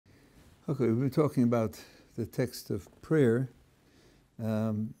Okay, we've been talking about the text of prayer,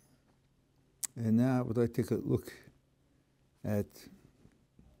 and now I would like to take a look at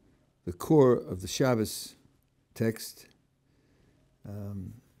the core of the Shabbos text.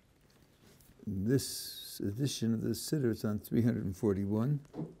 This edition of the Siddur is on 341.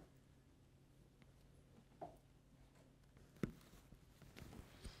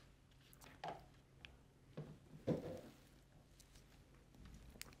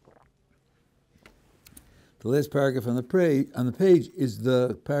 The last paragraph on the page is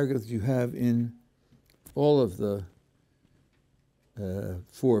the paragraph that you have in all of the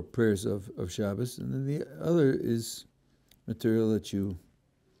four prayers of Shabbos, and then the other is material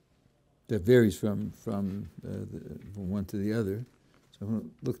that varies from one to the other. So I'm going to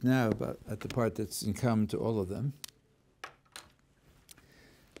look now at the part that's in common to all of them.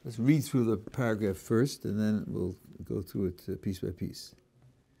 Let's read through the paragraph first, and then we'll go through it piece by piece.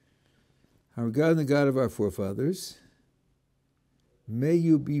 Our God and the God of our forefathers, may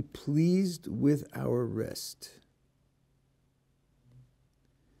you be pleased with our rest.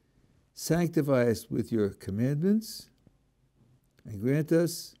 Sanctify us with your commandments, and grant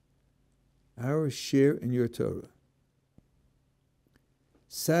us our share in your Torah.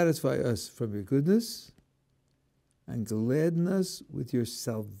 Satisfy us from your goodness, and gladden us with your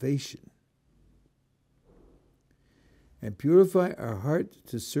salvation. And purify our heart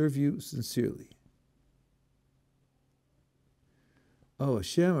to serve you sincerely. O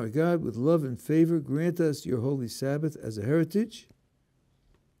Hashem, our God, with love and favor, grant us your holy Sabbath as a heritage,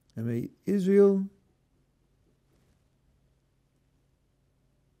 and may Israel,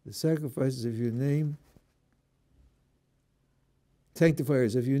 the sacrifices of your name,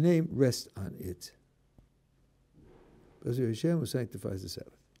 sanctifiers of your name, rest on it. Blessed Hashem, who sanctifies the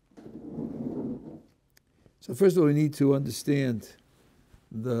Sabbath. So first of all, we need to understand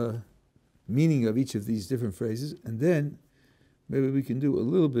the meaning of each of these different phrases, and then maybe we can do a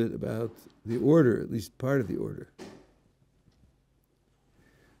little bit about the order, at least part of the order.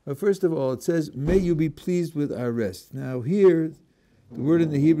 But first of all, it says, may you be pleased with our rest. Now here, the word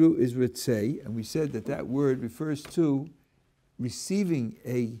in the Hebrew is ritzei, and we said that word refers to receiving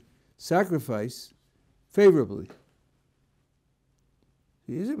a sacrifice favorably.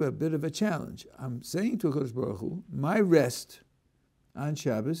 Here's a bit of a challenge. I'm saying to HaKadosh Baruch Hu, my rest on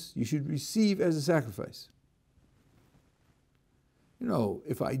Shabbos, you should receive as a sacrifice. You know,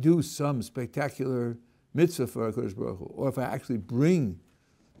 if I do some spectacular mitzvah for HaKadosh Baruch Hu, or if I actually bring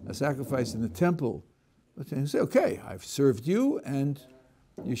a sacrifice in the temple, you say, okay, I've served you, and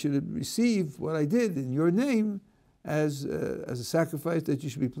you should receive what I did in your name as a sacrifice that you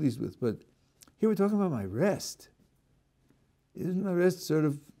should be pleased with. But here we're talking about my rest. Isn't my rest sort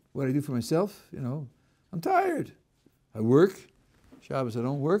of what I do for myself? You know, I'm tired. I work. Shabbos I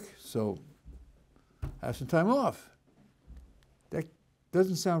don't work, so I have some time off. That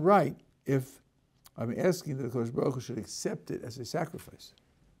doesn't sound right if I'm asking that the Kodesh Baruch Hu should accept it as a sacrifice.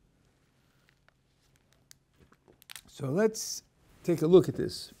 So let's take a look at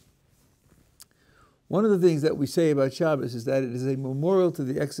this. One of the things that we say about Shabbos is that it is a memorial to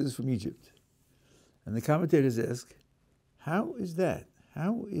the Exodus from Egypt. And the commentators ask, how is that?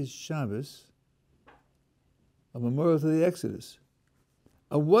 How is Shabbos a memorial to the Exodus?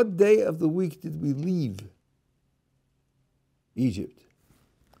 On what day of the week did we leave Egypt?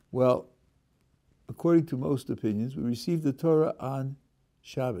 Well, according to most opinions, we received the Torah on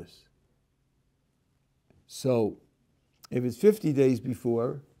Shabbos. So, if it's 50 days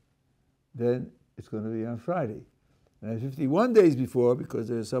before, then it's going to be on Friday. And 51 days before, because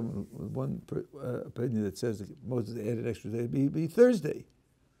there's one opinion that says that Moses added extra day, it'd be Thursday.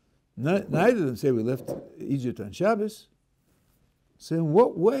 Neither of them say we left Egypt on Shabbos. So in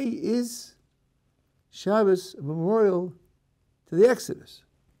what way is Shabbos a memorial to the Exodus?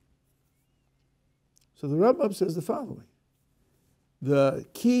 So the Rabbi says the following. The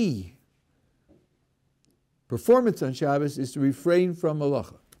key performance on Shabbos is to refrain from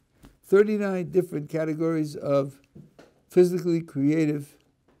malacha. 39 different categories of physically creative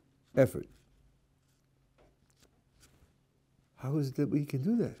effort. How is it that we can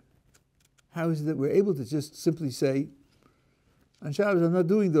do that? How is it that we're able to just simply say, on Shabbos I'm not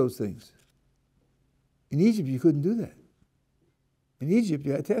doing those things? In Egypt you couldn't do that. In Egypt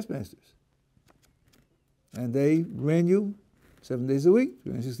you had taskmasters. And they ran you 7 days a week,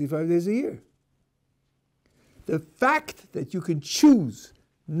 365 days a year. The fact that you can choose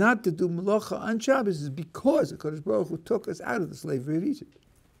not to do malacha on Shabbos is because the Kodesh Baruch Hu took us out of the slavery of Egypt.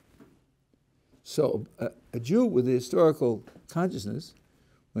 So a Jew with a historical consciousness,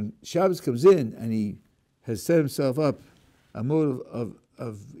 when Shabbos comes in and he has set himself up a mode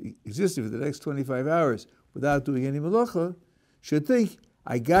of existing for the next 25 hours without doing any malacha should think,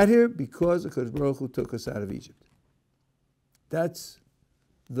 I got here because HaKadosh Baruch Hu took us out of Egypt. That's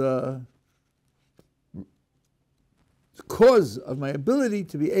the cause of my ability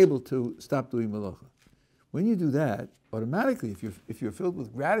to be able to stop doing malacha. When you do that, automatically, if you're filled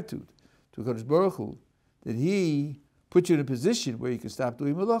with gratitude to HaKadosh Baruch Hu, that He put you in a position where you can stop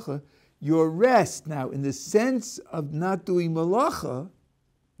doing malacha, your rest now, in the sense of not doing malacha,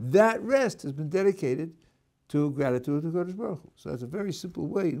 that rest has been dedicated to gratitude to HaKadosh Baruch Hu. So that's a very simple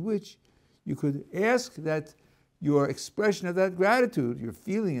way in which you could ask that your expression of that gratitude, your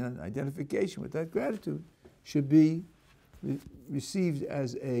feeling and identification with that gratitude, should be received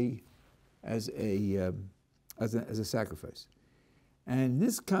as a sacrifice. And in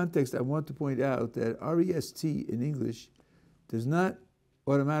this context, I want to point out that rest in English does not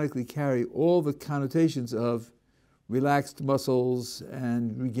automatically carry all the connotations of relaxed muscles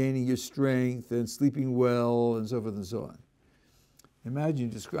and regaining your strength and sleeping well and so forth and so on. Imagine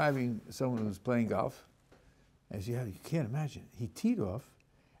describing someone who's playing golf. As you can't imagine. He teed off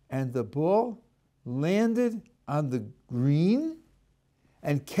and the ball landed on the green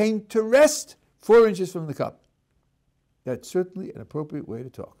and came to rest 4 inches from the cup. That's certainly an appropriate way to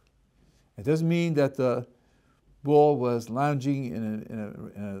talk. It doesn't mean that the ball was lounging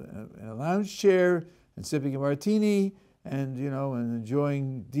in a lounge chair and sipping a martini and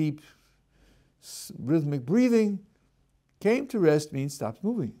enjoying deep rhythmic breathing. Came to rest means stops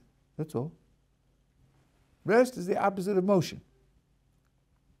moving. That's all. Rest is the opposite of motion.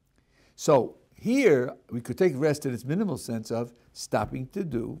 So here we could take rest in its minimal sense of stopping to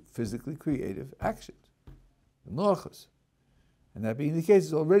do physically creative actions, melachos. And that being the case,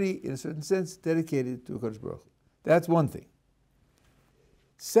 is already, in a certain sense, dedicated to HaKadosh Baruch Hu. That's one thing.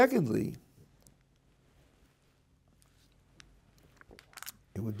 Secondly,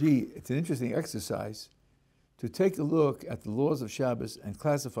 it's an interesting exercise to take a look at the laws of Shabbos and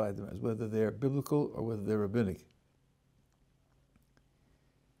classify them as whether they're biblical or whether they're rabbinic.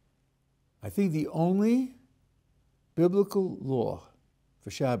 I think the only biblical law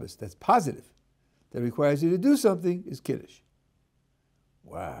for Shabbos that's positive, that requires you to do something, is Kiddush.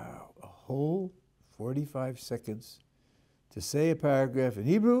 Wow, a whole 45 seconds to say a paragraph in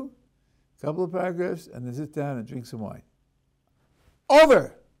Hebrew, a couple of paragraphs, and then sit down and drink some wine.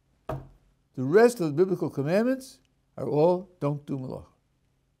 Over! The rest of the biblical commandments are all don't do malacha.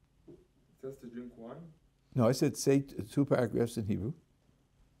 It says to drink wine? No, I said say 2 paragraphs in Hebrew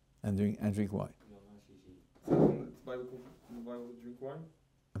and drink wine. It says in the Bible to drink wine?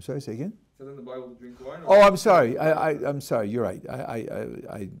 I'm sorry, say again? It says in the Bible to drink wine? Oh, I'm sorry. I'm sorry. You're right.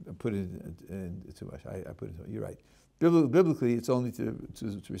 I put it in too much. I put it. You're right. Biblically, it's only to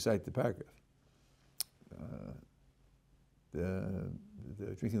recite the paragraph.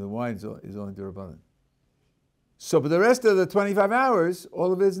 The drinking of the wine is only d'Rabbanan. So, but the rest of the 25 hours,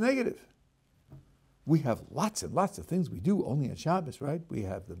 all of it is negative. We have lots and lots of things we do only on Shabbos, right? We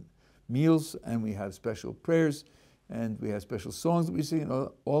have the meals, and we have special prayers, and we have special songs that we sing, and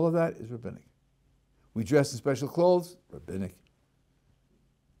all of that is rabbinic. We dress in special clothes, rabbinic.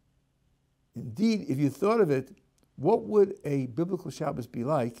 Indeed, if you thought of it, what would a biblical Shabbos be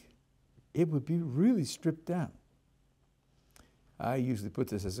like? It would be really stripped down. I usually put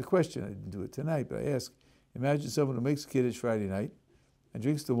this as a question. I didn't do it tonight, but I ask, imagine someone who makes Kiddush Friday night and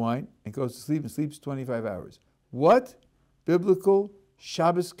drinks the wine and goes to sleep and sleeps 25 hours. What biblical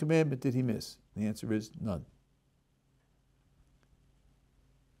Shabbos commandment did he miss? The answer is none.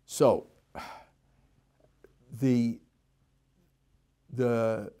 So, the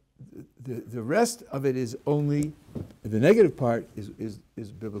rest of it is only, the negative part is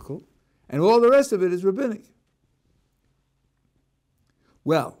biblical, and all the rest of it is rabbinic.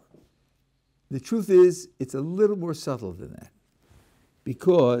 Well, the truth is, it's a little more subtle than that,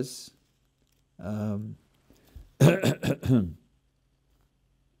 because I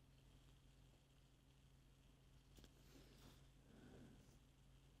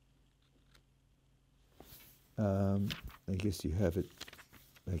guess you have it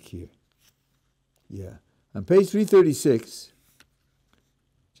back here. Yeah. On page 336,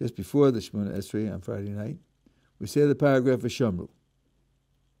 just before the Shemona Esrei on Friday night, we say the paragraph of Shamru.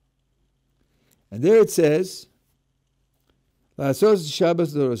 And there it says,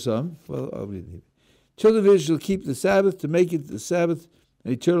 Shabbos l'rosam. Well, I'll read it. Children of Israel keep the Sabbath to make it the Sabbath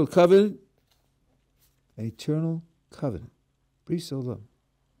an eternal covenant. An eternal covenant. Bris olam.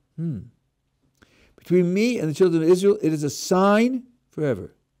 Between me and the children of Israel, it is a sign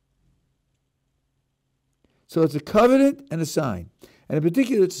forever. So it's a covenant and a sign. And in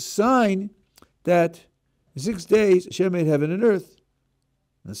particular, it's a sign that in 6 days Hashem made heaven and earth.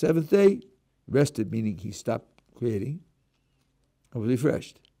 On the seventh day, he rested, meaning he stopped creating, and was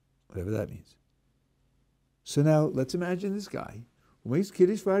refreshed, whatever that means. So now, let's imagine this guy who makes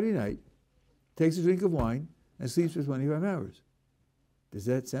Kiddush Friday night, takes a drink of wine, and sleeps for 25 hours. Does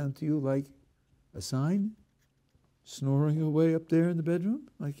that sound to you like a sign? Snoring away up there in the bedroom?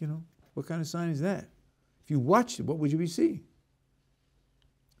 Like, what kind of sign is that? If you watched it, what would you be seeing?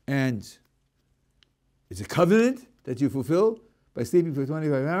 And it's a covenant that you fulfill by sleeping for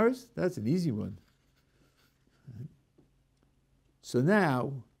 25 hours? That's an easy one. So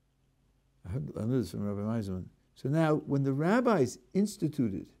now, I learned this from Rabbi Meiselman. So now, when the rabbis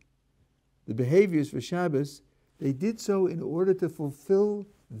instituted the behaviors for Shabbos, they did so in order to fulfill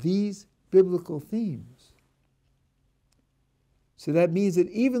these biblical themes. So that means that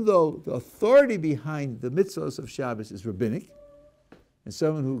even though the authority behind the mitzvahs of Shabbos is rabbinic, and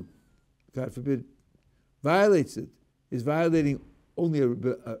someone who, God forbid, violates it is violating only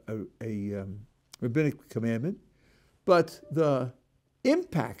a rabbinic commandment, but the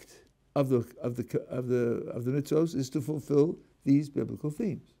impact of the mitzvahs is to fulfill these biblical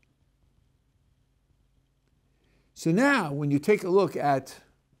themes. So now, when you take a look at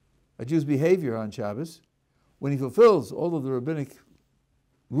a Jew's behavior on Shabbos, when he fulfills all of the rabbinic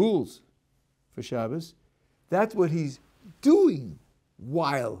rules for Shabbos, that's what he's doing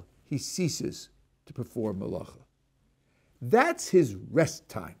while he ceases to perform malacha. That's his rest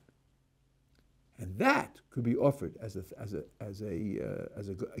time, and that could be offered as a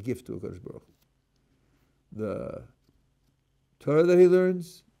gift to a Kodesh Baruch Hu. The Torah that he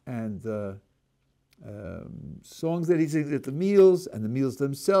learns and the songs that he sings at the meals and the meals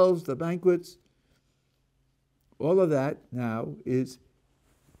themselves, the banquets, all of that now is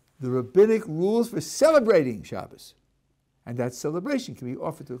the rabbinic rules for celebrating Shabbos, and that celebration can be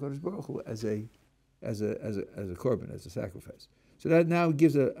offered to a Kodesh Baruch Hu as a korban, as a sacrifice. So that now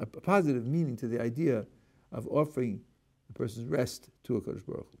gives a positive meaning to the idea of offering a person's rest to a Kodesh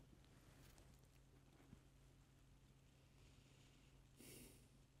Baruch Hu.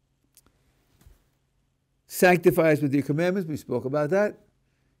 Sanctify us with your commandments. We spoke about that.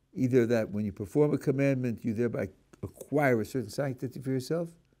 Either that when you perform a commandment, you thereby acquire a certain sanctity for yourself.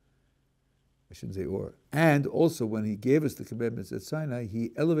 I shouldn't say or. And also when he gave us the commandments at Sinai,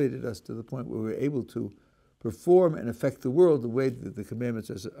 he elevated us to the point where we're able to perform and affect the world the way that the commandments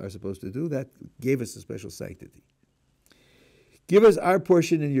are supposed to do. That gave us a special sanctity. Give us our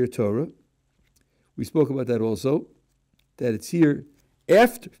portion in your Torah. We spoke about that also, that it's here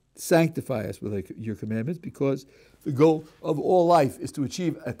after sanctify us with your commandments, because the goal of all life is to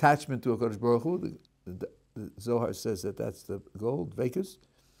achieve attachment to a Kodesh Baruch Hu. The Zohar says that that's the goal, Dveikus,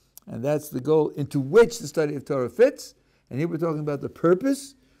 and that's the goal into which the study of Torah fits. And here we're talking about the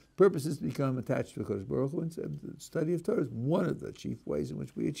purpose. Purpose is to become attached to a Kodesh Baruch Hu, and the study of Torah is one of the chief ways in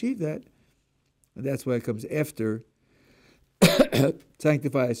which we achieve that. And that's why it comes after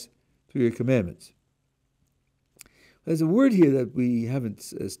sanctify us through your commandments. There's a word here that we haven't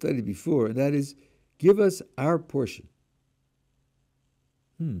studied before, and that is, give us our portion.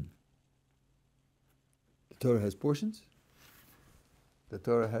 The Torah has portions. The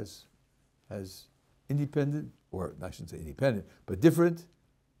Torah has independent, or I shouldn't say independent, but different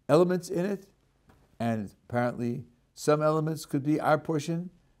elements in it. And apparently some elements could be our portion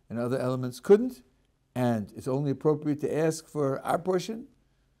and other elements couldn't. And it's only appropriate to ask for our portion.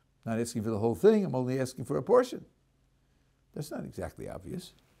 I'm not asking for the whole thing, I'm only asking for a portion. That's not exactly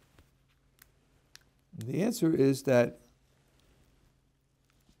obvious. The answer is that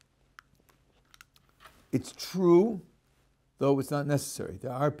it's true, though it's not necessary.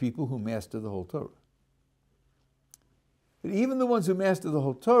 There are people who master the whole Torah. But even the ones who master the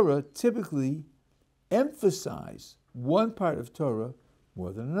whole Torah typically emphasize one part of Torah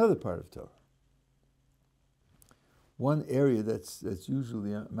more than another part of Torah. One area that's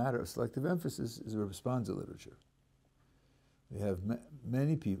usually a matter of selective emphasis is the responsa literature. We have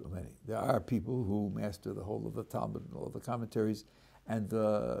many people, there are people who master the whole of the Talmud and all of the commentaries and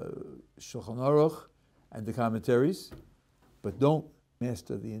the Shulchan Aruch and the commentaries, but don't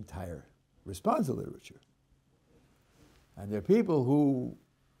master the entire responsa literature. And there are people who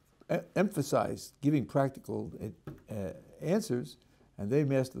emphasize giving practical answers, and they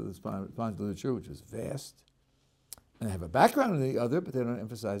master the responsa literature, which is vast, and they have a background in the other, but they don't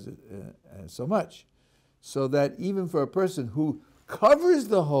emphasize it so much. So that even for a person who covers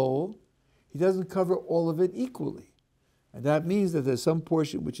the whole, he doesn't cover all of it equally. And that means that there's some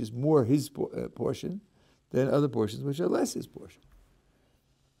portion which is more his portion than other portions which are less his portion.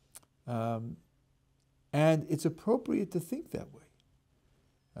 And it's appropriate to think that way.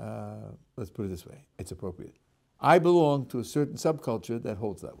 Let's put it this way. It's appropriate. I belong to a certain subculture that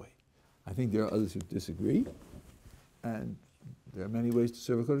holds that way. I think there are others who disagree, and there are many ways to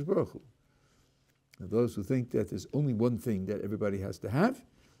serve HaKadosh Baruch Hu. And those who think that there's only one thing that everybody has to have,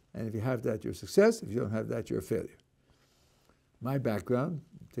 and if you have that, you're a success. If you don't have that, you're a failure. My background,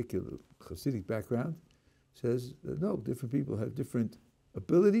 particular Hasidic background, says that no, different people have different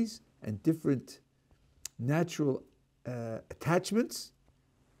abilities and different natural attachments,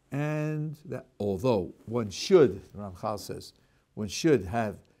 and that although one should, Ramchal says, one should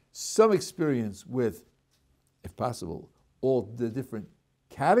have some experience with, if possible, all the different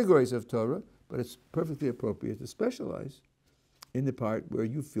categories of Torah, but it's perfectly appropriate to specialize in the part where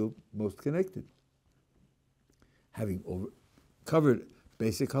you feel most connected. Having covered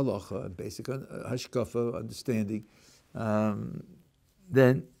basic halacha and basic hashkafa understanding,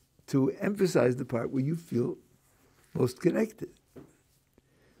 then to emphasize the part where you feel most connected.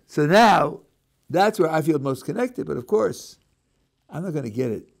 So now, that's where I feel most connected, but of course, I'm not going to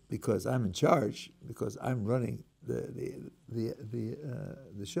get it because I'm in charge, because I'm running the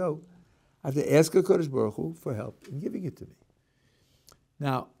show. I have to ask HaKadosh Baruch Hu for help in giving it to me.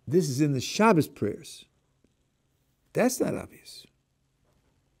 Now, this is in the Shabbos prayers. That's not obvious.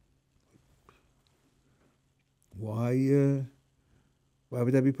 Why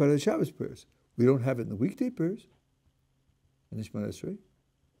would that be part of the Shabbos prayers? We don't have it in the weekday prayers, in the Shemona Esrei.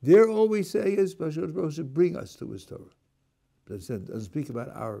 There always say is HaKadosh Baruch Hu should bring us to His Torah. But it doesn't speak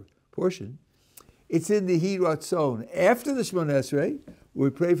about our portion. It's in the Hi Ratzon. After the Shemona Esrei, where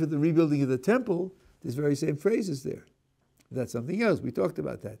we pray for the rebuilding of the temple, this very same phrase is there. That's something else. We talked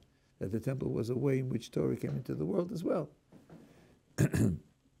about that the temple was a way in which Torah came into the world as well.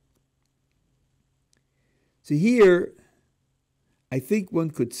 So here, I think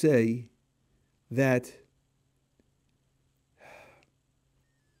one could say that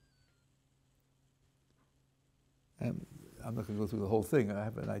I'm not going to go through the whole thing. I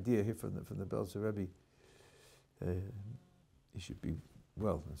have an idea here from the Belzer Rebbe. He should be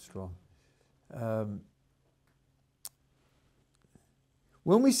well and strong.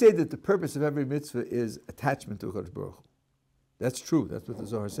 When we say that the purpose of every mitzvah is attachment to HaKadosh Baruch Hu, that's true. That's what the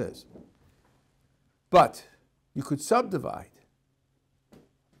Zohar says. But you could subdivide.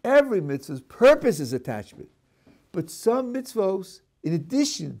 Every mitzvah's purpose is attachment. But some mitzvahs, in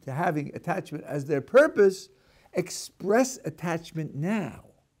addition to having attachment as their purpose, express attachment now.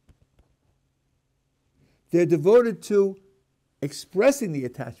 They're devoted to expressing the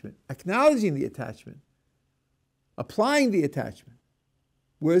attachment, acknowledging the attachment, applying the attachment.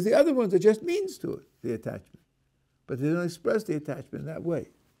 Whereas the other ones are just means to it, the attachment. But they don't express the attachment in that way.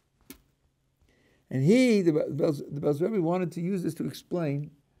 And the Belzer Rebbe wanted to use this to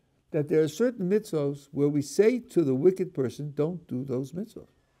explain that there are certain mitzvahs where we say to the wicked person, don't do those mitzvahs.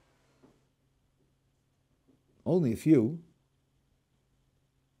 Only a few.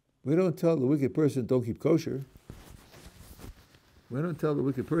 We don't tell the wicked person, don't keep kosher. We don't tell the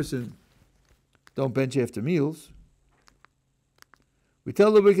wicked person, don't bench after meals. We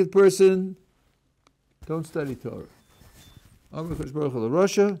tell the wicked person, don't study Torah. Why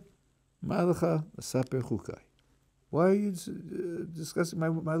are you discussing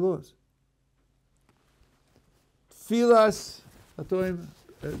my laws? Tefillas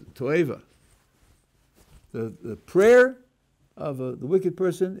toeva. The prayer of the wicked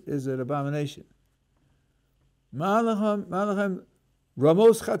person is an abomination. Malachem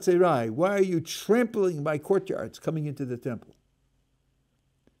Ramos Chatzerai. Why are you trampling my courtyards coming into the temple?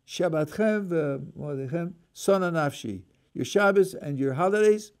 Shabbatchem v'modechem sona nafshi. Your Shabbos and your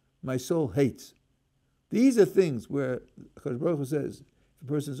holidays, my soul hates. These are things where HaKadosh Baruch Hu says, if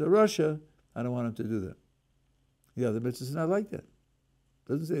a person's a Rasha, I don't want him to do that. The other mitzvahs is not like that.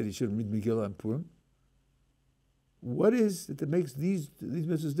 Doesn't say that he shouldn't read Megillah and Purim. What is it that makes these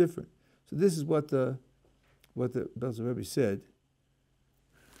mitzvahs different? So this is what the Belzer Rebbe said.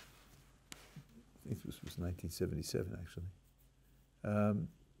 I think this was 1977, actually.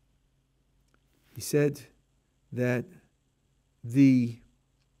 He said that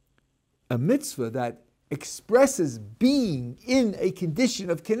a mitzvah that expresses being in a condition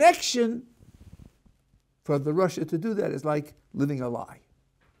of connection, for the Rasha to do that is like living a lie.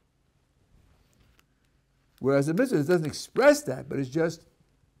 Whereas a mitzvah that doesn't express that, but is just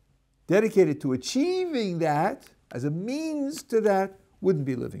dedicated to achieving that as a means to that, wouldn't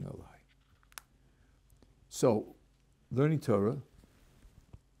be living a lie. So, learning Torah,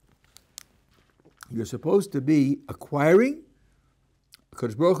 you're supposed to be acquiring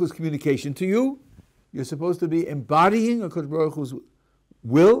HaKadosh Baruch Hu's communication to you. You're supposed to be embodying HaKadosh Baruch Hu's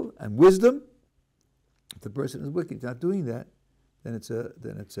will and wisdom. If the person is wicked, not doing that, then it's a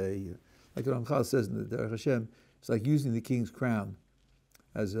like the Ramchal says in the Derech Hashem, It's like using the king's crown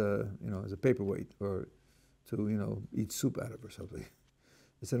as a paperweight, or to eat soup out of or something.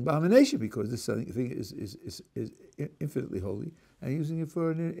 It's an abomination because this thing is infinitely holy, and using it for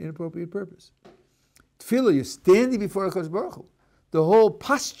an inappropriate purpose. Tefillah, you're standing before HaKadosh Baruch Hu. The whole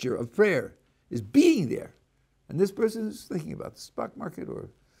posture of prayer is being there, and this person is thinking about the stock market or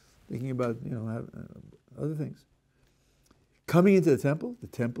thinking about other things. Coming into the temple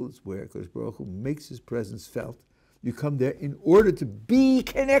is where HaKadosh Baruch Hu makes his presence felt. You come there in order to be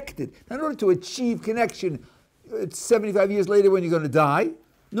connected, not in order to achieve connection. It's 75 years later when you're going to die.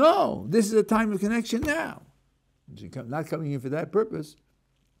 No, this is a time of connection now. You're not coming in for that purpose.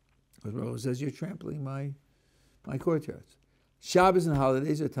 Because Baruch Hu says, you're trampling my courtyards. Shabbos and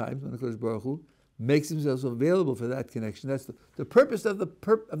holidays are times when HaKadosh Baruch Hu makes himself available for that connection. That's the purpose of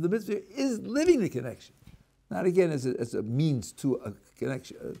the mitzvah is living the connection. Not again as a means to a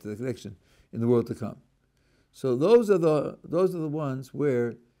connection, to the connection in the world to come. So those are the ones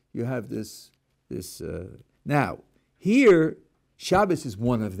where you have this. Now here, Shabbos is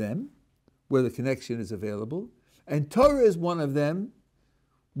one of them, where the connection is available, and Torah is one of them,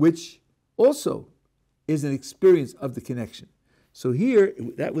 which also is an experience of the connection. So here,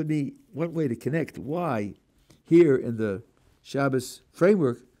 that would be one way to connect why here in the Shabbos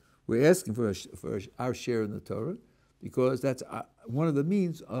framework we're asking for our share in the Torah, because that's one of the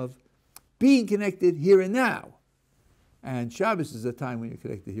means of being connected here and now. And Shabbos is a time when you're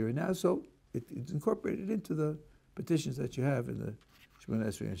connected here and now, so it's incorporated into the petitions that you have in the Shemona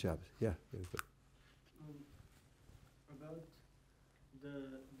Esrei and Shabbos. Yeah, very good. About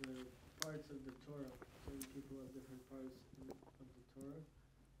the parts of the Torah, certain people have different parts of the Torah.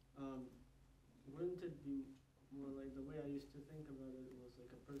 Wouldn't it be more like, the way I used to think about it was like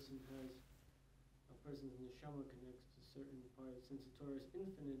a person's neshama connects to certain parts. Since the Torah is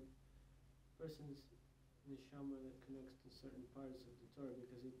infinite, person's neshama connects to certain parts of the Torah,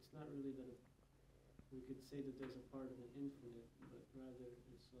 because it's not really that we could say that there's a part of an infinite, but rather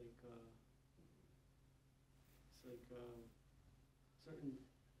it's like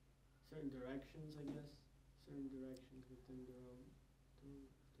certain directions, I guess, certain directions within their own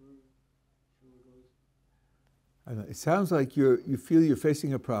Torah. I know. It sounds like you feel you're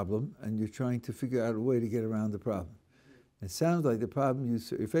facing a problem and you're trying to figure out a way to get around the problem. It sounds like the problem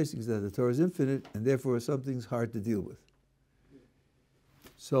you're facing is that the Torah is infinite and therefore something's hard to deal with.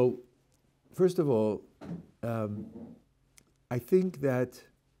 So, first of all, I think that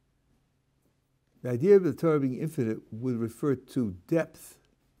the idea of the Torah being infinite would refer to depth,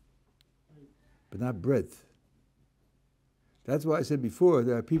 but not breadth. That's why I said before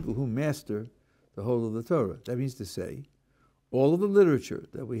there are people who master the whole of the Torah. That means to say, all of the literature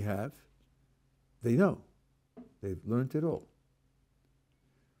that we have, they know. They've learned it all.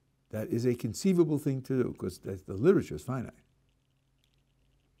 That is a conceivable thing to do, because the literature is finite.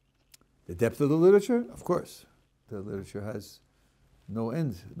 The depth of the literature, of course, the literature has no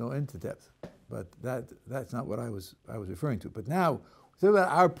end to depth. But that's not what I was referring to. But now, talk about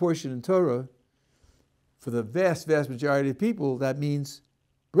our portion in Torah. For the vast majority of people, that means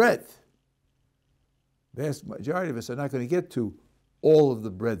breadth. Vast majority of us are not going to get to all of the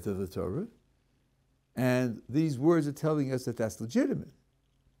breadth of the Torah. And these words are telling us that that's legitimate.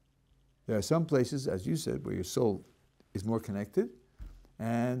 There are some places, as you said, where your soul is more connected,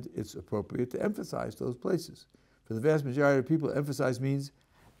 and it's appropriate to emphasize those places. For the vast majority of people, emphasize means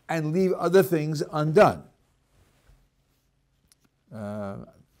and leave other things undone.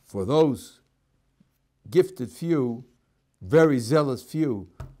 For those gifted few, very zealous few,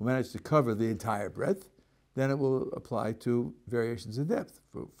 who manage to cover the entire breadth, then it will apply to variations in depth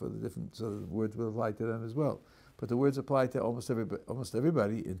for the different, so the words will apply to them as well. But the words apply to almost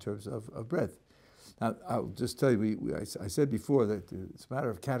everybody in terms of breadth. Now, I'll just tell you, I said before that it's a matter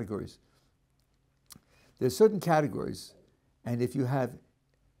of categories. There's certain categories, and if you have,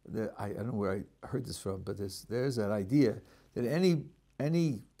 I don't know where I heard this from, but there's that idea that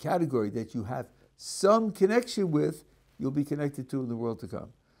any category that you have some connection with, you'll be connected to in the world to come.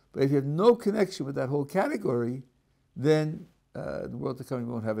 But if you have no connection with that whole category, then the world to come you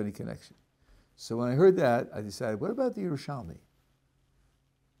won't have any connection. So when I heard that, I decided, what about the Yerushalmi?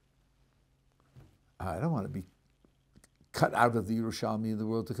 I don't want to be cut out of the Yerushalmi in the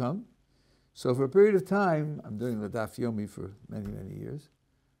world to come. So for a period of time, I'm doing the Daf Yomi for many, many years,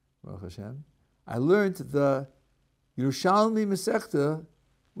 Baruch Hashem, I learned the Yerushalmi Masechta,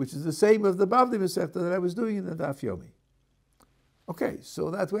 which is the same of the Bavli Masechta that I was doing in the Daf Yomi. Okay,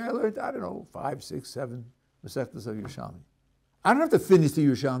 so that's where I learned, 5, 6, 7 Masechtas of Yerushalmi. I don't have to finish the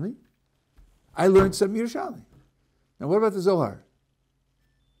Yerushalmi. I learned some Yerushalmi. Now what about the Zohar?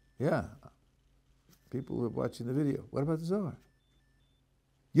 Yeah. people who are watching the video. What about the Zohar?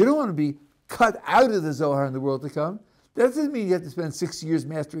 You don't want to be cut out of the Zohar in the world to come. That doesn't mean you have to spend 6 years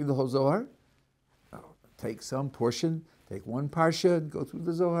mastering the whole Zohar. No, take some portion, take one parsha, and go through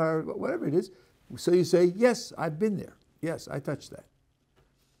the Zohar, whatever it is. So you say, yes, I've been there. Yes, I touched that.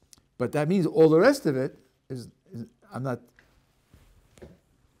 But that means all the rest of it is I'm not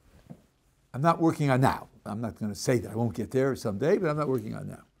working on now. I'm not going to say that I won't get there someday, but I'm not working on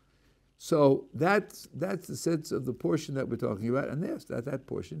now. So that's the sense of the portion that we're talking about, and yes, that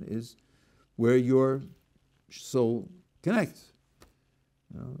portion is where your soul connects.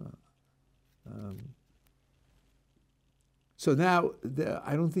 So now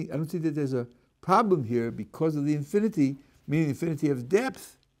I don't think that there's a problem here because of the infinity, meaning the infinity of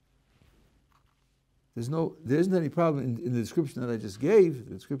depth. There isn't any problem in the description that I just gave,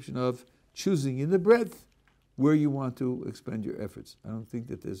 the description of choosing in the breadth where you want to expend your efforts. I don't think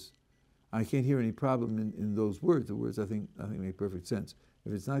that I can't hear any problem in those words. The words I think make perfect sense.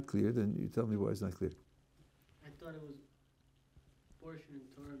 If it's not clear, then you tell me why it's not clear. I thought it was portion in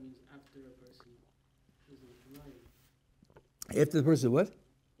Torah means after a person is in Shemayim. After the person what?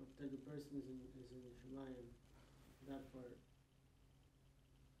 After the person is in Shemayim, that part.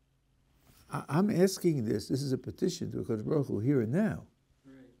 I'm asking this. This is a petition to HaKadosh Baruch Hu here and now.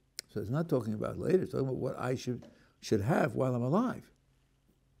 Right. So it's not talking about later. It's talking about what I should have while I'm alive.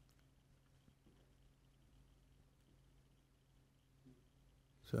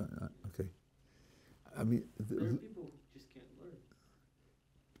 So, okay. I mean, There are people who just can't learn.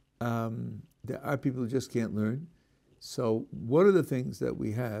 there are people who just can't learn. So one of the things that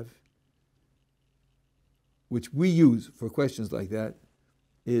we have, which we use for questions like that,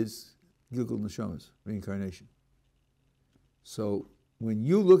 is Gilgul Neshamas, reincarnation. So when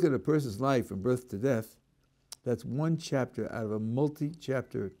you look at a person's life from birth to death, that's one chapter out of a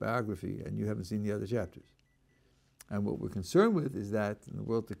multi-chapter biography, and you haven't seen the other chapters. And what we're concerned with is that in the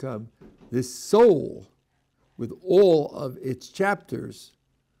world to come, this soul, with all of its chapters,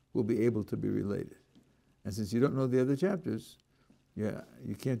 will be able to be related. And since you don't know the other chapters,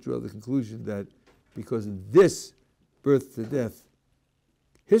 you can't draw the conclusion that because in this birth to death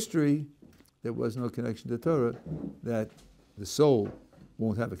history, there was no connection to Torah, that the soul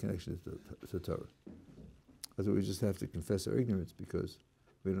won't have a connection to Torah. That's why we just have to confess our ignorance, because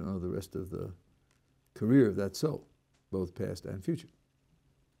we don't know the rest of the career of that soul, both past and future.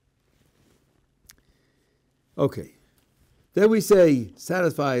 Okay. Then we say,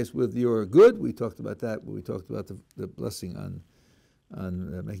 satisfy us with your good. We talked about that when we talked about the blessing on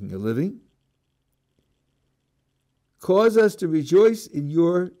making a living. Cause us to rejoice in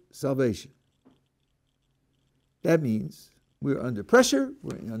your salvation. That means we're under pressure,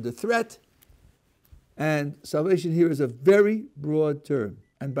 we're under threat, and salvation here is a very broad term.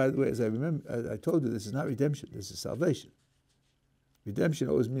 And by the way, as I told you, this is not redemption, this is salvation. Redemption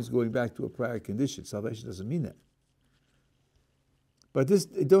always means going back to a prior condition. Salvation doesn't mean that. But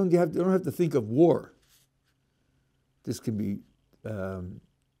you don't have to think of war. This can be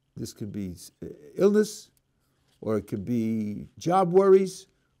illness, or it can be job worries,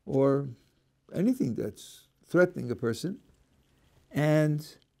 or anything that's threatening a person. And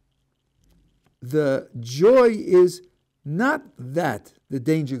the joy is not that the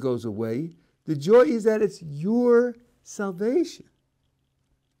danger goes away. The joy is that it's your salvation.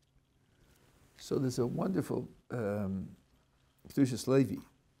 So there's a wonderful Kedushas Levi.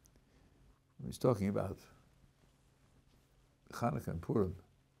 He's talking about Hanukkah and Purim.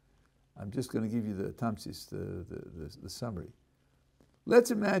 I'm just going to give you the tamsis, the summary.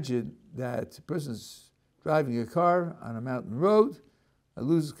 Let's imagine that a person's driving a car on a mountain road, and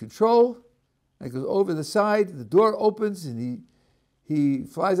loses control, and goes over the side, the door opens, and he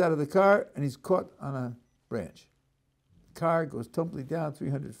flies out of the car, and he's caught on a branch. The car goes tumbling down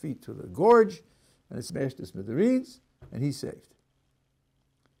 300 feet to the gorge, and it's smashed to smithereens, and he's saved.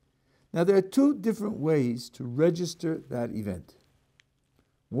 Now, there are two different ways to register that event.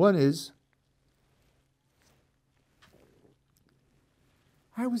 One is,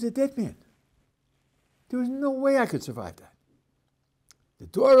 I was a dead man. There was no way I could survive that. The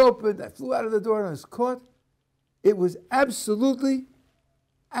door opened, I flew out of the door, and I was caught. It was absolutely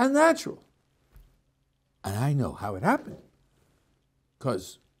unnatural. And I know how it happened.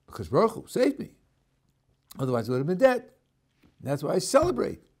 Because Baruch Hu saved me. Otherwise, I would have been dead. And that's why I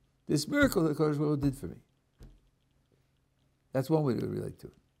celebrate this miracle that Baruch Hu did for me. That's one way to relate to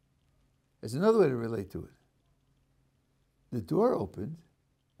it. There's another way to relate to it. The door opened,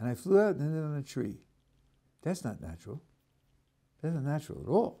 and I flew out and landed on a tree. That's not natural. That's not natural at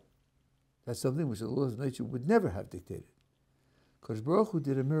all. That's something which the laws of nature would never have dictated. Because Baruch Hu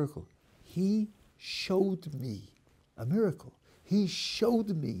did a miracle. He showed me a miracle. He showed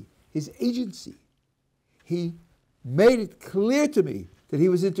me his agency. He made it clear to me that he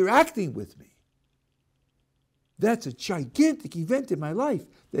was interacting with me. That's a gigantic event in my life,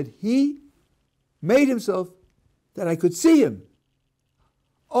 that he made himself that I could see him.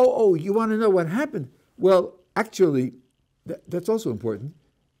 Oh, you want to know what happened? Well, actually, that's also important.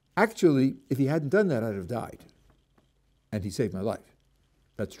 Actually, if he hadn't done that, I'd have died. And he saved my life.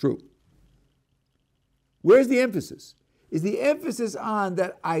 That's true. Where's the emphasis? Is the emphasis on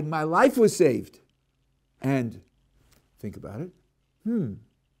that my life was saved? And think about it.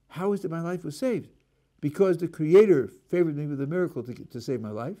 How is it my life was saved? Because the Creator favored me with a miracle to save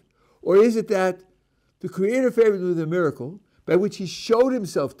my life? Or is it that the Creator favored me with a miracle by which he showed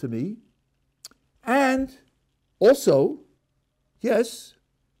himself to me, and also, yes,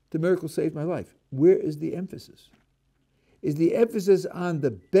 the miracle saved my life? Where is the emphasis? Is the emphasis on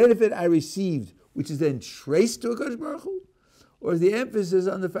the benefit I received, which is then traced to HaKadosh Baruch Hu? Or is the emphasis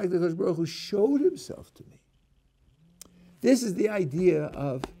on the fact that HaKadosh Baruch Hu showed himself to me? This is the idea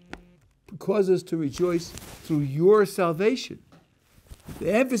of cause us to rejoice through your salvation.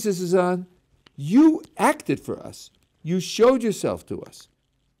 The emphasis is on you acted for us. You showed yourself to us.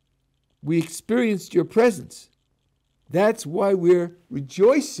 We experienced your presence. That's why we're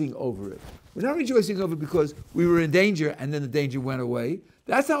rejoicing over it. We're not rejoicing over it because we were in danger and then the danger went away.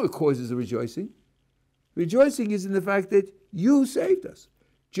 That's not what causes the rejoicing. Rejoicing is in the fact that you saved us.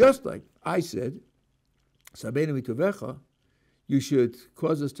 Just like I said, Sabeinu mitovecha, you should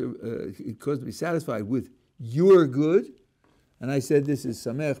cause us to be satisfied with your good. And I said this is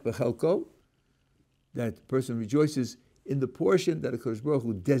samech bechelko, that the person rejoices in the portion that HaKadosh Baruch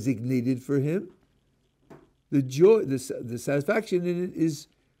Hu designated for him. The joy, the satisfaction in it is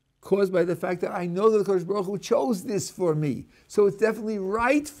caused by the fact that I know that HaKadosh Baruch Hu chose this for me. So it's definitely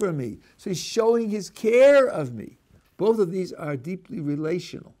right for me. So he's showing his care of me. Both of these are deeply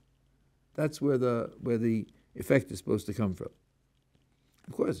relational. That's where the effect is supposed to come from.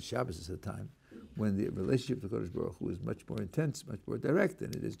 Of course, Shabbos is a time when the relationship to HaKadosh Baruch Hu is much more intense, much more direct than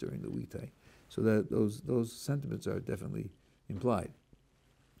it is during the weekday. So that those sentiments are definitely implied.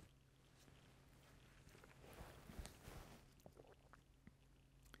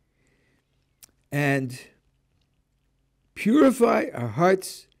 And purify our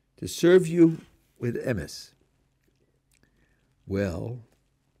hearts to serve you with emes. Well,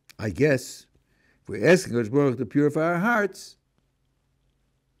 I guess if we're asking HaKadosh Baruch Hu to purify our hearts,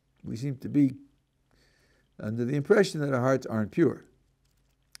 we seem to be under the impression that our hearts aren't pure.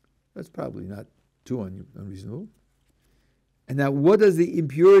 That's probably not too unreasonable. And now, what does the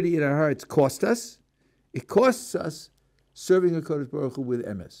impurity in our hearts cost us? It costs us serving HaKadosh Baruch Hu with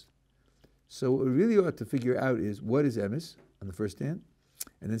emes. So what we really ought to figure out is, what is emes on the first hand?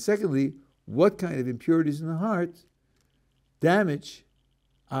 And then secondly, what kind of impurities in the heart damage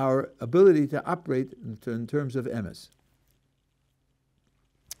our ability to operate in terms of emes?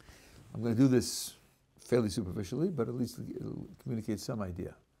 I'm going to do this fairly superficially, but at least it'll communicate some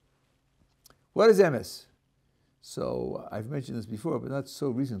idea. What is emes? So I've mentioned this before, but not so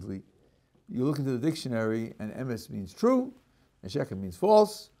recently. You look into the dictionary, and emes means true, and sheker means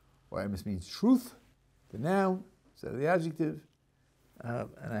false, or emes means truth, the noun, instead of the adjective.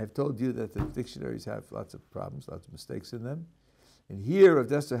 And I've told you that the dictionaries have lots of problems, lots of mistakes in them. And here, Rav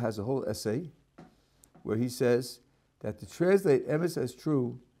Dessler has a whole essay where he says that to translate emes as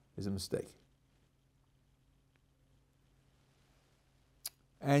true is a mistake.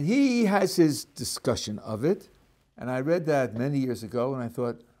 And he has his discussion of it, and I read that many years ago, and I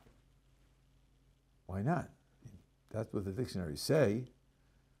thought, why not? That's what the dictionaries say.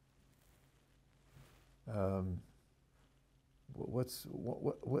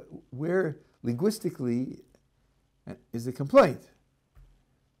 Where linguistically is the complaint?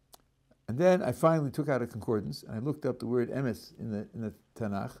 And then I finally took out a concordance, and I looked up the word emes in the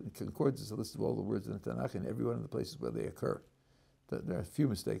Tanakh. The concordance is a list of all the words in the Tanakh and every one of the places where they occur. There are a few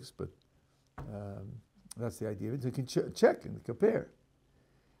mistakes, but that's the idea of it. So you can check and compare.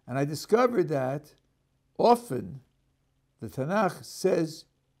 And I discovered that often the Tanakh says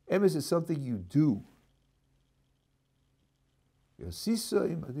emes is something you do.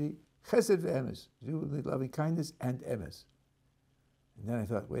 Yosisa imadi chesed ve'emes. Do with loving kindness and emes. And then I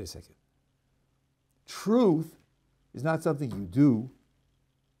thought, wait a second. Truth is not something you do.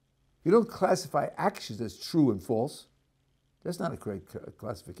 You don't classify actions as true and false. That's not a correct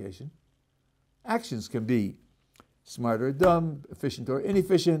classification. Actions can be smart or dumb, efficient or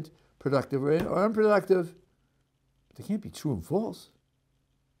inefficient, productive or unproductive. But they can't be true and false.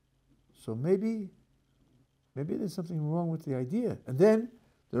 So maybe there's something wrong with the idea. And then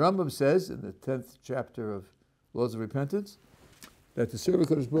The Rambam says in the 10th chapter of Laws of Repentance that to serve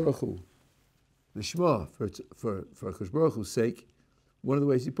HaKadosh Baruch Hu, the Shema, for HaKadosh Baruch Hu's sake, one of the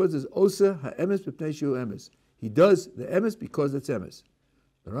ways he puts it is Osa ha'emes b'pnei shehu emes. He does the emes because it's emes.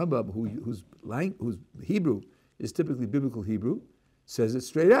 The Rambam, whose Hebrew is typically biblical Hebrew, says it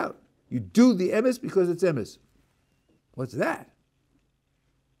straight out. You do the emes because it's emes. What's that?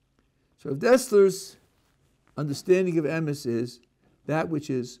 So Rav Dessler's understanding of emes is that which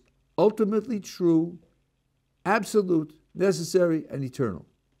is ultimately true, absolute, necessary, and eternal.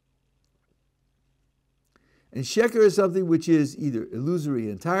 And sheker is something which is either illusory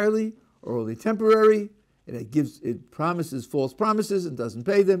entirely or only temporary, and it promises false promises and doesn't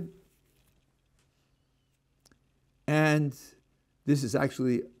pay them. And this is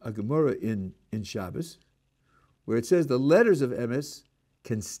actually a Gemara in Shabbos, where it says the letters of emes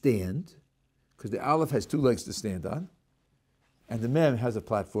can stand, because the Aleph has two legs to stand on, and the Mem has a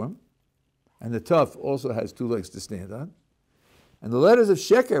platform, and the Tuf also has two legs to stand on. And the letters of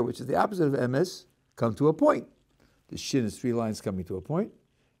sheker, which is the opposite of emes, come to a point. The shin is three lines coming to a point,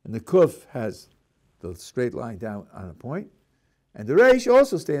 and the kuf has the straight line down on a point, and the reish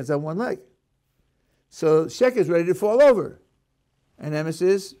also stands on one leg. So sheker is ready to fall over, and emes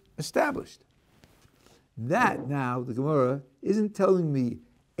is established. That now, the Gemara isn't telling me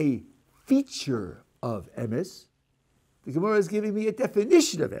a feature of emes. The Gemara is giving me a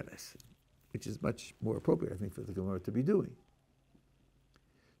definition of emes, which is much more appropriate, I think, for the Gemara to be doing.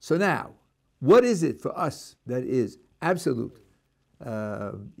 So now, what is it for us that is absolute,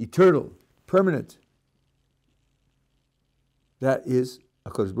 eternal, permanent? That is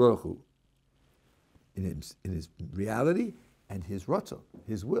HaKadosh Baruch Hu in his reality and his ratzon,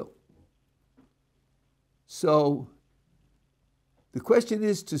 his will. So the question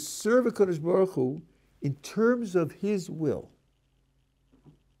is to serve HaKadosh Baruch Hu in terms of his will.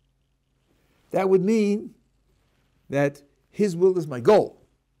 That would mean that his will is my goal.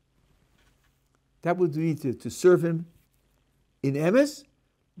 That would be to serve him in emes.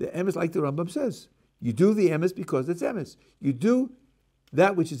 The emes, like the Rambam says, you do the emes because it's emes. You do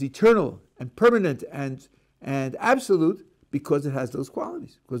that which is eternal and permanent and absolute because it has those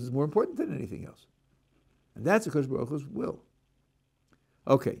qualities, because it's more important than anything else. And that's HaKadosh Baruch Hu's will.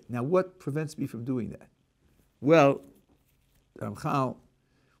 Okay, now what prevents me from doing that? Well, Ramchal,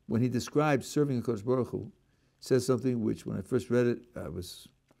 when he describes serving HaKadosh Baruch Hu, says something which, when I first read it,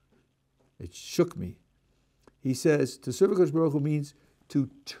 it shook me. He says, to serve HaKadosh Baruch Hu means to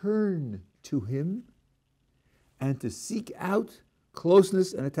turn to him and to seek out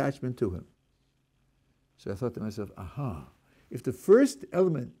closeness and attachment to him. So I thought to myself, if the first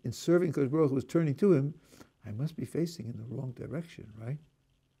element in serving HaKadosh Baruch Hu is turning to him, I must be facing in the wrong direction, right?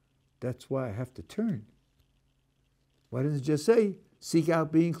 That's why I have to turn. Why doesn't it just say, seek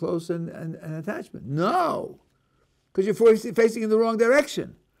out being close and attachment? No, because you're facing in the wrong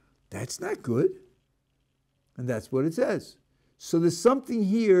direction. That's not good. And that's what it says. So there's something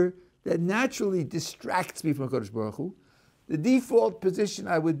here that naturally distracts me from HaKadosh Baruch Hu. The default position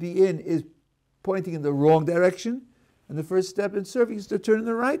I would be in is pointing in the wrong direction, and the first step in serving is to turn in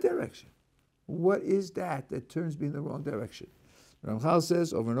the right direction. What is that turns me in the wrong direction? Ramchal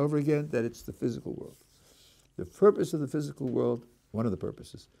says over and over again that it's the physical world. The purpose of the physical world, one of the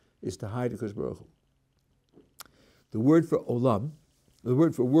purposes, is to hide HaKadosh Baruch Hu. The word for olam, the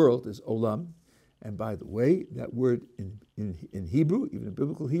word for world is olam, and by the way, that word in Hebrew, even in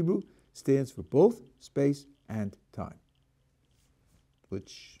biblical Hebrew, stands for both space and time,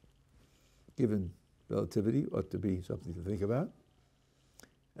 which, given relativity, ought to be something to think about.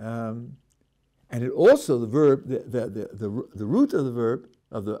 And it also, the verb, the root of the verb,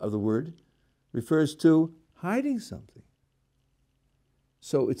 of the word, refers to hiding something.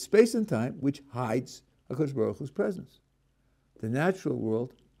 So it's space and time which hides HaKadosh Baruch Hu's presence. The natural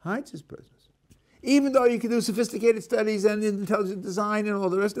world hides his presence. Even though you can do sophisticated studies and intelligent design and all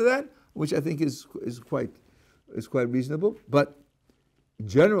the rest of that, which I think is quite reasonable, but in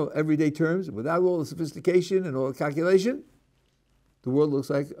general, everyday terms, without all the sophistication and all the calculation, the world looks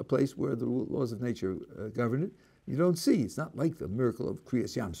like a place where the laws of nature govern it. You don't see. It's not like the miracle of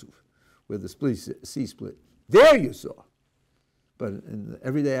Kriyas Yamsuf, where the sea split. There you saw. But in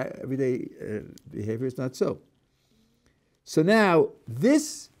everyday behavior, it's not so. So now,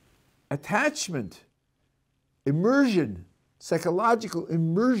 this attachment, immersion, psychological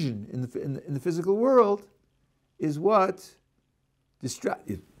immersion in the physical world is what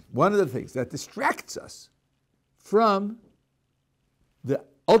one of the things that distracts us from the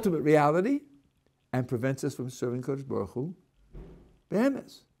ultimate reality and prevents us from serving Kodesh Baruch Hu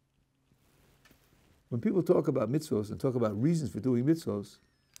be'emes. When people talk about mitzvos and talk about reasons for doing mitzvos,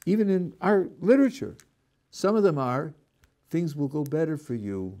 even in our literature. Some of them are, things will go better for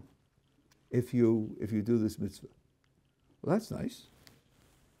you if you do this mitzvah. Well, that's nice.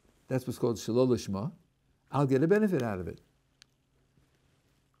 That's what's called Shalol Lishma. I'll get a benefit out of it.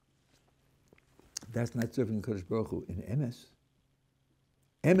 That's not serving the Kadosh Baruch Hu in emes.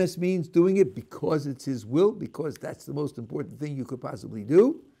 Emes means doing it because it's His will, because that's the most important thing you could possibly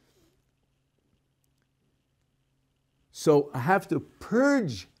do. So I have to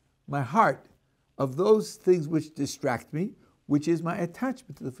purge my heart of those things which distract me, which is my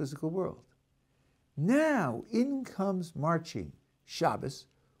attachment to the physical world. Now, in comes marching Shabbos,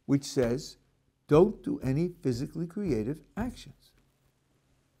 which says, don't do any physically creative actions.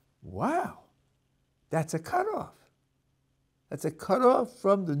 Wow, that's a cutoff. That's a cutoff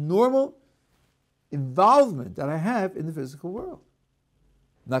from the normal involvement that I have in the physical world.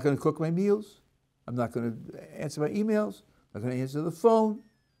 I'm not going to cook my meals. I'm not going to answer my emails. I'm not going to answer the phone.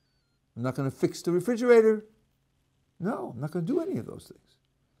 I'm not going to fix the refrigerator. No, I'm not going to do any of those things.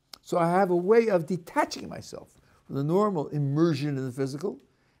 So I have a way of detaching myself from the normal immersion in the physical,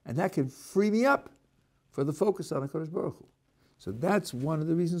 and that can free me up for the focus on the HaKadosh Baruch Hu. So that's one of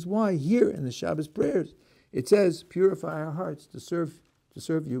the reasons why here in the Shabbos prayers it says, purify our hearts to serve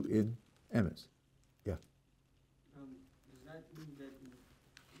you in emes. Yeah. Does that mean that in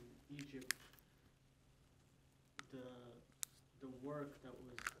Egypt, the work that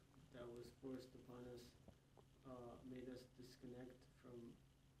was forced upon us made us disconnect from?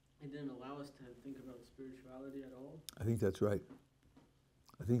 It didn't allow us to think about spirituality at all? I think that's right.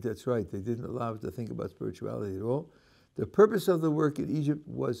 They didn't allow us to think about spirituality at all. The purpose of the work in Egypt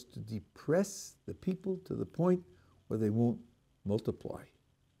was to depress the people to the point where they won't multiply.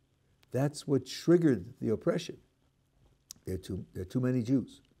 That's what triggered the oppression. There are too many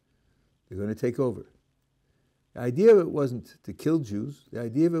Jews. They're going to take over. The idea of it wasn't to kill Jews. The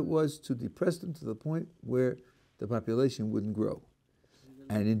idea of it was to depress them to the point where the population wouldn't grow.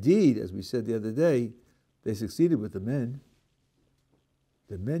 And indeed, as we said the other day, they succeeded with the men.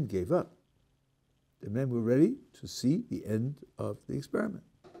 The men gave up. The men were ready to see the end of the experiment.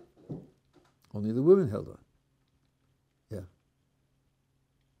 Only the women held on. Yeah.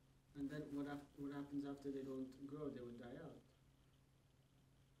 And then what happens after they don't grow? They would die out.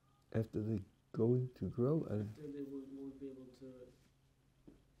 After they going to grow? After they won't be able to...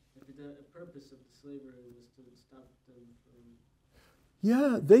 If the purpose of the slavery was to stop them from...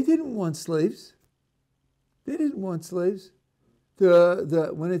 Yeah, they didn't want slaves. When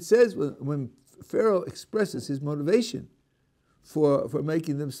it says, when Pharaoh expresses his motivation for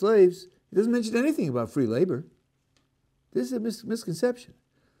making them slaves, he doesn't mention anything about free labor. This is a misconception.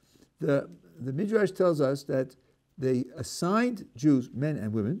 The Midrash tells us that they assigned Jews, men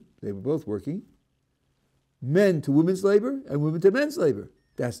and women, they were both working, men to women's labor and women to men's labor.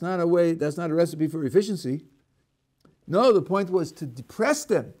 That's not a recipe for efficiency. No, the point was to depress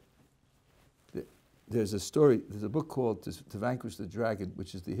them. There's a book called To Vanquish the Dragon,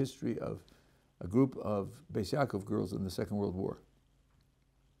 which is the history of a group of Beis Yaakov girls in the Second World War.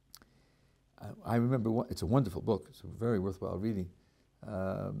 I remember, it's a wonderful book, it's a very worthwhile reading.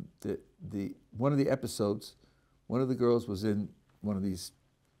 One of the episodes, one of the girls was in one of these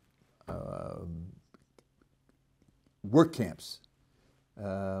work camps,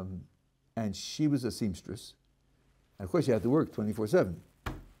 and she was a seamstress. And of course, she had to work 24/7.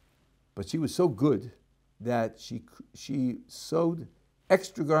 But she was so good that she sewed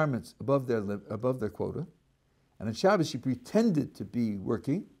extra garments above their quota. And on Shabbos, she pretended to be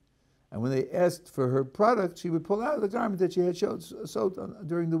working. And when they asked for her product, she would pull out the garment that she had sewed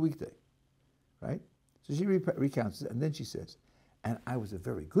during the weekday. Right? So she recounts it. And then she says, and I was a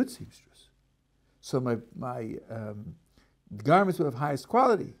very good seamstress. So my garments were of highest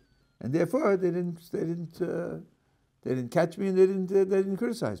quality. And therefore, they didn't catch me and they didn't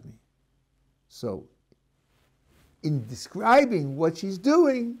criticize me. So, in describing what she's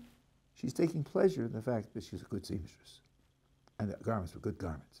doing, she's taking pleasure in the fact that she's a good seamstress. And the garments were good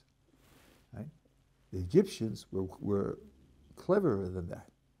garments. Right? The Egyptians were cleverer than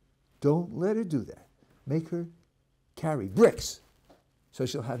that. Don't let her do that. Make her carry bricks so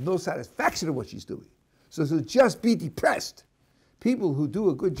she'll have no satisfaction in what she's doing. So she'll just be depressed. People who do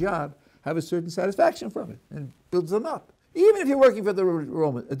a good job have a certain satisfaction from it and builds them up. Even if you're working for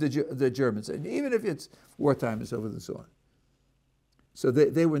the Germans, and even if it's wartime and so forth and so on. So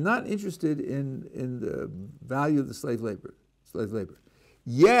they were not interested in the value of the slave labor.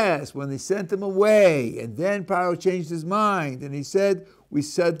 Yes, when they sent them away, and then Pharaoh changed his mind, and he said, we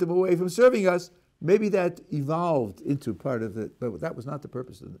sent them away from serving us, maybe that evolved into part of it, but that was not the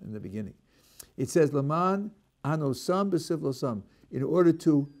purpose in the beginning. It says, Laman anosam b'sivlosam. in order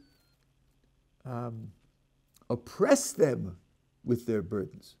to oppress them with their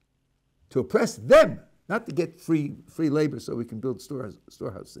burdens. To oppress them, not to get free labor so we can build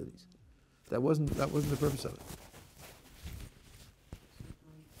storehouse cities. That wasn't the purpose of it.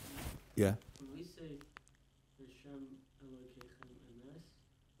 Yeah. When we say Hashem Elokeichem Emes,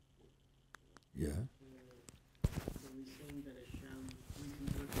 Yeah. when we saying that Hashem,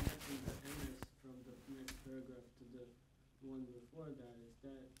 we're connecting the Emes from the next paragraph to the one before that. Is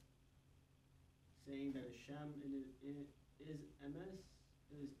that saying that Hashem is Emes? Is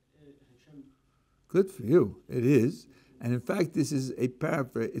Hashem? Good for you. It is. And in fact, this is a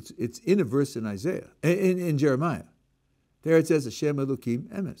paraphrase. It's in a verse in Isaiah, in Jeremiah. There it says, Hashem Elokim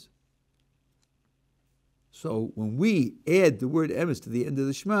Emes. So when we add the word Emes to the end of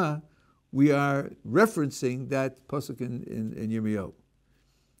the Shema, we are referencing that pasuk in Yirmiyahu.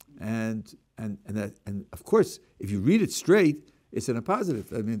 And of course, if you read it straight, it's in a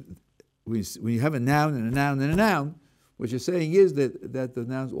positive. I mean, when you have a noun and a noun and a noun, what you're saying is that the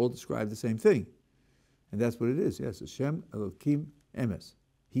nouns all describe the same thing. And that's what it is. Yes, Hashem Elokim Emes.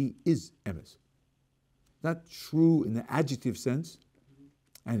 He is Emes. Not true in the adjective sense,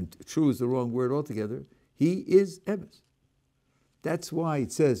 and true is the wrong word altogether. He is Emes. That's why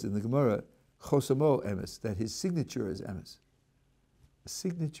it says in the Gemara, Chosamo Emes, that his signature is Emes. A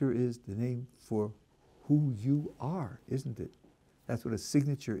signature is the name for who you are, isn't it? That's what a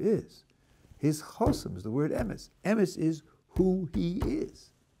signature is. His chosam is the word Emes. Emes is who he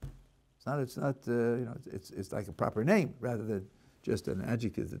is. It's like a proper name rather than just an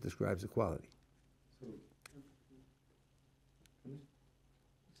adjective that describes a quality. So,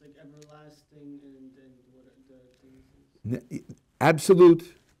 It's like everlasting and what the things is.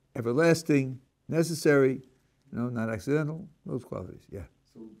 Absolute, everlasting, necessary, not accidental, those qualities, yeah.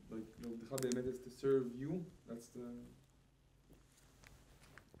 so like, the Chad Emet is to serve you. That's the.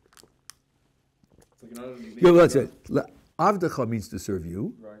 It's like another name. Yeah, well, that's it. Avdecha means to serve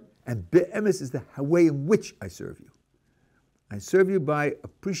you. Right. And be'emes is the way in which I serve you. I serve you by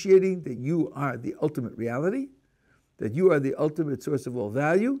appreciating that you are the ultimate reality, that you are the ultimate source of all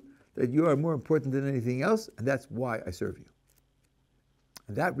value, that you are more important than anything else, and that's why I serve you.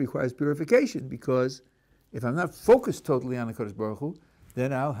 And that requires purification, because if I'm not focused totally on the Kodesh Baruch Hu,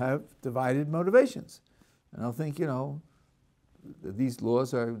 then I'll have divided motivations. And I'll think, these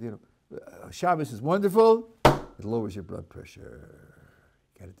laws are, Shabbos is wonderful, it lowers your blood pressure.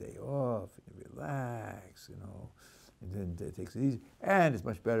 Get a day off, and you relax, and then it takes it easy. And it's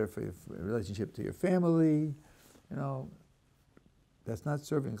much better for your relationship to your family, That's not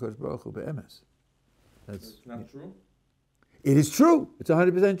serving Kodesh Baruch Hu be'emes. That's not true? It is true. It's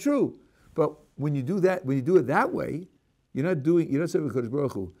 100% true. But when you do it that way, you're not serving Kodesh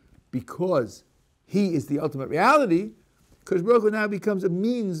Baruch Hu because he is the ultimate reality. Kodesh Baruch Hu now becomes a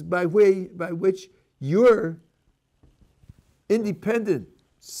means by which your independent,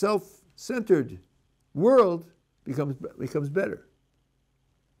 self-centered world becomes better.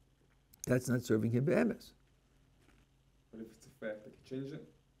 That's not serving him be'emes. But if it's a fact, I can change it?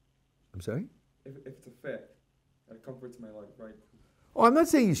 I'm sorry? If it's a fact, that comforts my life, right? Oh, I'm not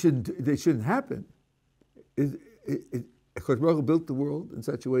saying they shouldn't happen. Kodesh Baruch Hu built the world in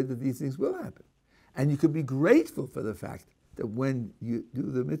such a way that these things will happen. And you could be grateful for the fact that when you do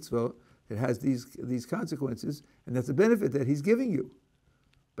the mitzvah, it has these consequences, and that's a benefit that he's giving you.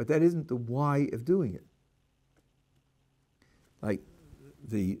 But that isn't the why of doing it. Like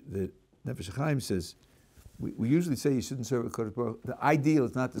the Nefesh Chaim says, we usually say you shouldn't serve a Kodesh Baruch Hu. The ideal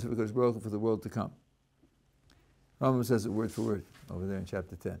is not to serve a Kodesh Baruch Hu for the world to come. Rambam says it word for word over there in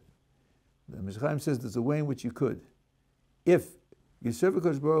chapter 10. The Nefesh Chaim says there's a way in which you could. If you serve a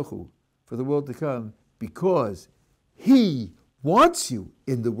Kodesh Baruch Hu for the world to come because he wants you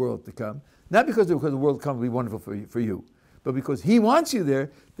in the world to come, not because the world to come will be wonderful for you, but because he wants you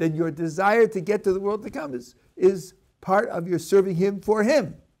there, then your desire to get to the world to come is part of your serving him for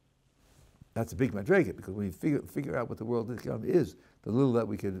him. That's a big madrega, because when you figure out what the world to come is, the little that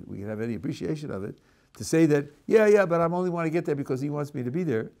we can have any appreciation of it, to say that, but I only want to get there because he wants me to be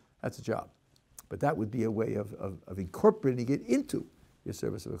there, that's a job. But that would be a way of incorporating it into your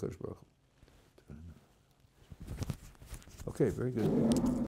service of HaKadosh Baruch Hu. Okay, very good.